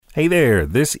Hey there,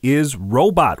 this is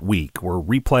Robot Week. We're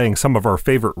replaying some of our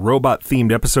favorite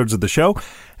robot-themed episodes of the show.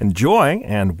 Enjoy,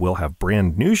 and we'll have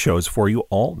brand new shows for you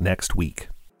all next week.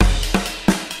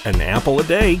 An apple a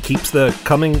day keeps the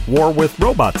coming war with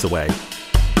robots away.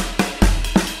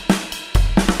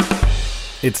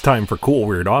 It's time for Cool,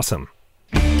 Weird, Awesome.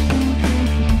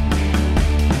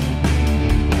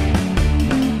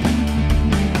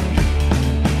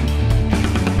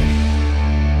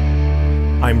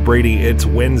 I'm Brady. It's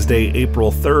Wednesday,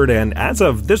 April 3rd, and as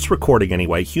of this recording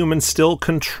anyway, humans still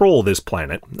control this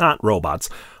planet, not robots,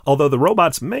 although the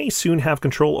robots may soon have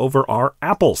control over our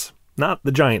apples. Not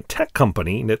the giant tech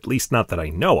company, at least not that I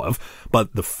know of,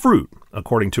 but the fruit.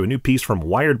 According to a new piece from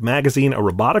Wired magazine, a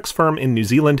robotics firm in New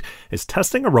Zealand is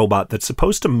testing a robot that's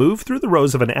supposed to move through the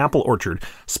rows of an apple orchard,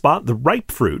 spot the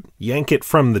ripe fruit, yank it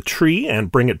from the tree,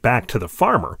 and bring it back to the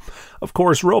farmer. Of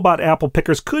course, robot apple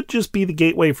pickers could just be the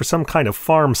gateway for some kind of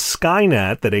farm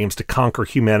Skynet that aims to conquer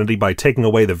humanity by taking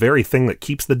away the very thing that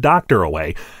keeps the doctor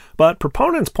away. But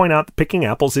proponents point out that picking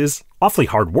apples is awfully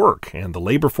hard work, and the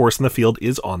labor force in the field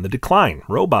is on the decline.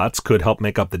 Robots could help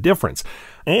make up the difference.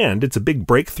 And it's a big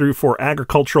breakthrough for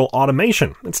agricultural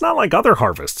automation. It's not like other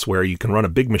harvests, where you can run a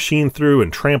big machine through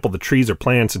and trample the trees or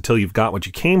plants until you've got what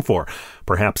you came for.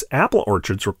 Perhaps apple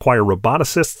orchards require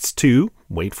roboticists to,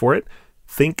 wait for it,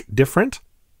 think different?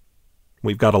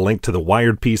 We've got a link to the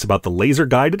Wired piece about the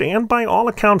laser-guided and, by all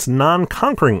accounts,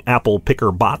 non-conquering apple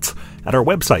picker bots at our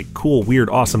website,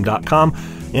 coolweirdawesome.com,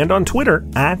 and on Twitter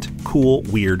at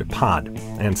coolweirdpod.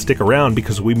 And stick around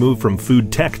because we move from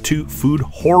food tech to food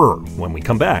horror when we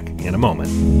come back in a moment.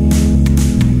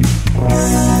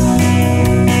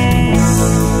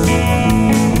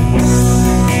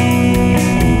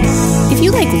 If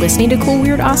you like listening to Cool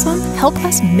Weird Awesome, help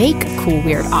us make Cool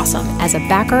Weird Awesome as a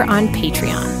backer on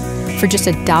Patreon. For just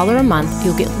 $1 a month,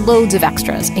 you'll get loads of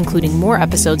extras, including more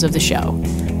episodes of the show.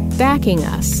 Backing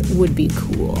us would be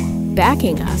cool.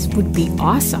 Backing us would be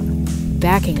awesome.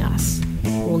 Backing us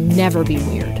will never be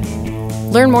weird.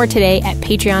 Learn more today at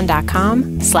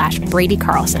patreon.com/Brady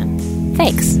Carlson.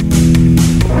 Thanks.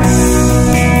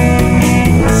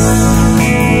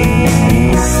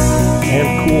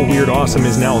 And Cool, Weird, Awesome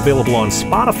is now available on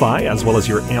Spotify, as well as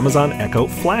your Amazon Echo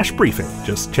Flash Briefing.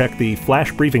 Just check the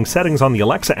Flash Briefing settings on the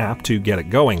Alexa app to get it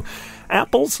going.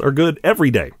 Apples are good every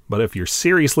day, but if you're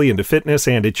seriously into fitness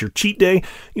and it's your cheat day,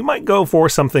 you might go for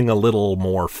something a little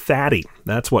more fatty.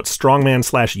 That's what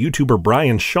strongman/YouTuber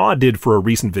Brian Shaw did for a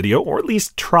recent video, or at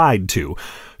least tried to.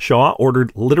 Shaw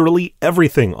ordered literally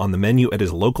everything on the menu at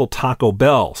his local Taco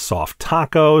Bell. Soft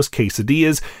tacos,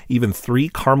 quesadillas, even 3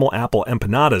 caramel apple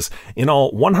empanadas. In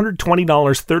all,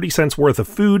 $120.30 worth of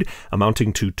food,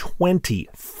 amounting to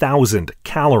 20,000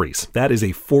 calories. That is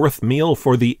a fourth meal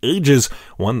for the ages,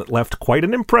 one that left quite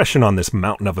an impression on this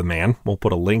mountain of a man. We'll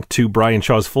put a link to Brian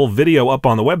Shaw's full video up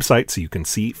on the website so you can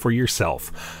see for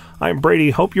yourself. I'm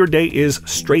Brady. Hope your day is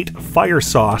straight fire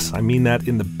sauce. I mean that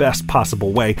in the best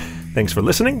possible way. Thanks for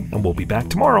listening, and we'll be back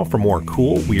tomorrow for more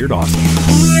Cool, Weird, Awesome.